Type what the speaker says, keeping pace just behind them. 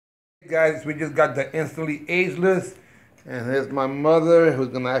Guys, we just got the Instantly Ageless, and here's my mother who's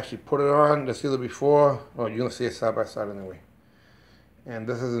gonna actually put it on. Let's see the before. Oh, you're gonna see it side by side anyway. And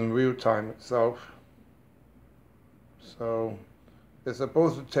this is in real time itself. So it's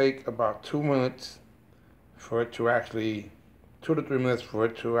supposed to take about 2 minutes for it to actually, 2 to 3 minutes for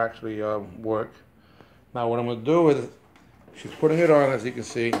it to actually work. Now what I'm gonna do is, she's putting it on, as you can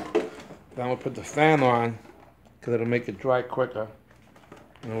see. Then I'm gonna put the fan on because it'll make it dry quicker.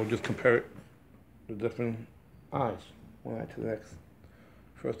 And we'll just compare it to different eyes, one eye to the next.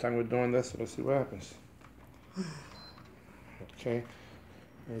 First time we're doing this, so let's see what happens. Okay,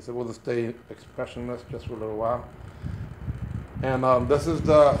 and he said we'll just stay expressionless just for a little while. And this is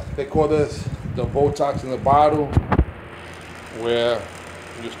they call this the Botox in the bottle, where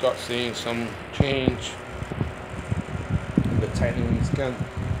you start seeing some change in the tightening in the skin.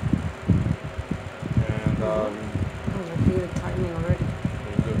 And I feel it tightening already.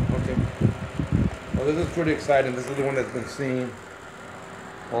 Okay. Well, this is pretty exciting. This is the one that's been seen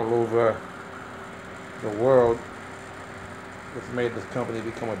all over the world. It's made this company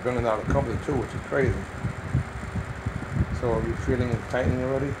become a billion-dollar company too, which is crazy. So are you feeling it tightening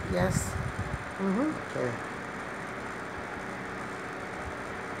already? Yes. Okay.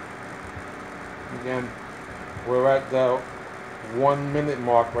 Again, we're at the 1 minute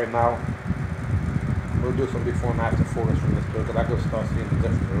mark right now. We'll do some before and after photos from this because I can start seeing the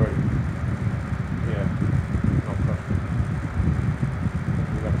difference already. Yeah, no pressure.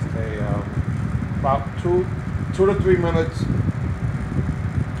 We're gonna stay about two to 3 minutes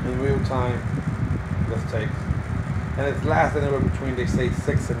in real time. This takes, and it's lasting anywhere between, they say,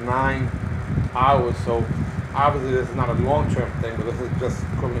 6 and 9 hours. So obviously this is not a long-term thing, but this is just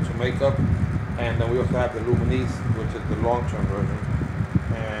equivalent to makeup. And then we also have the Luminese, which is the long-term version.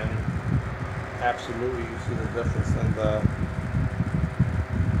 And absolutely, you see the difference in the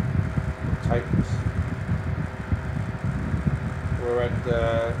tightness. We're at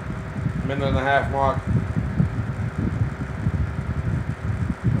the minute and a half mark,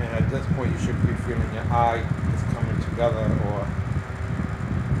 and at this point, you should be feeling your eye is coming together or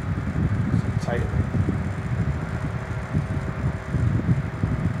some tightening.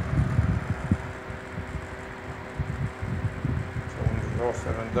 So when this is all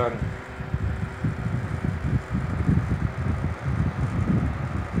said and done,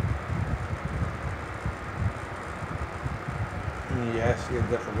 yeah, I see a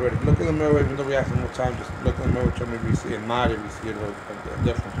difference already. Look in the mirror, even though we have some more time, just look in the mirror, tell me if you see a nod, if you see a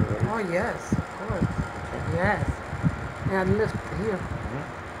difference already. Oh, yes, of course. Okay. Yes. And lift here.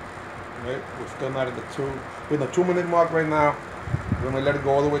 Right, we're still not at the we're in the 2 minute mark right now. We're gonna let it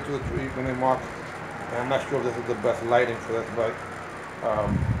go all the way to the 3 minute mark. And I'm not sure if this is the best lighting for this, but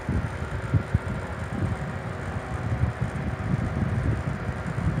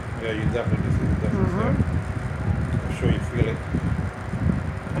yeah, you definitely see the difference there. I'm sure you feel it.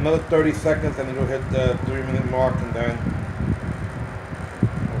 Another 30 seconds and it'll hit the 3 minute mark, and then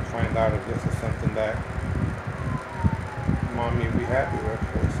we'll find out if this is something that mommy will be happy with.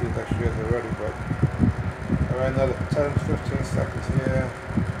 It seems like she is already, but alright, another 10-15 seconds here.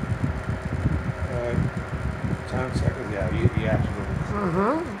 10 seconds, yeah, you absolutely.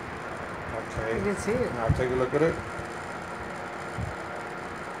 Okay. You can see it. Now take a look at it.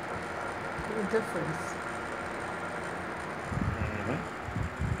 The difference.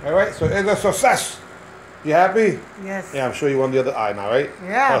 Alright, so it's a success. You happy? Yes. Yeah, I'm sure you want the other eye now, right?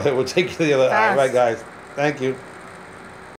 Yeah. Okay, we'll take you to the other eye. Yes. All right, guys. Thank you.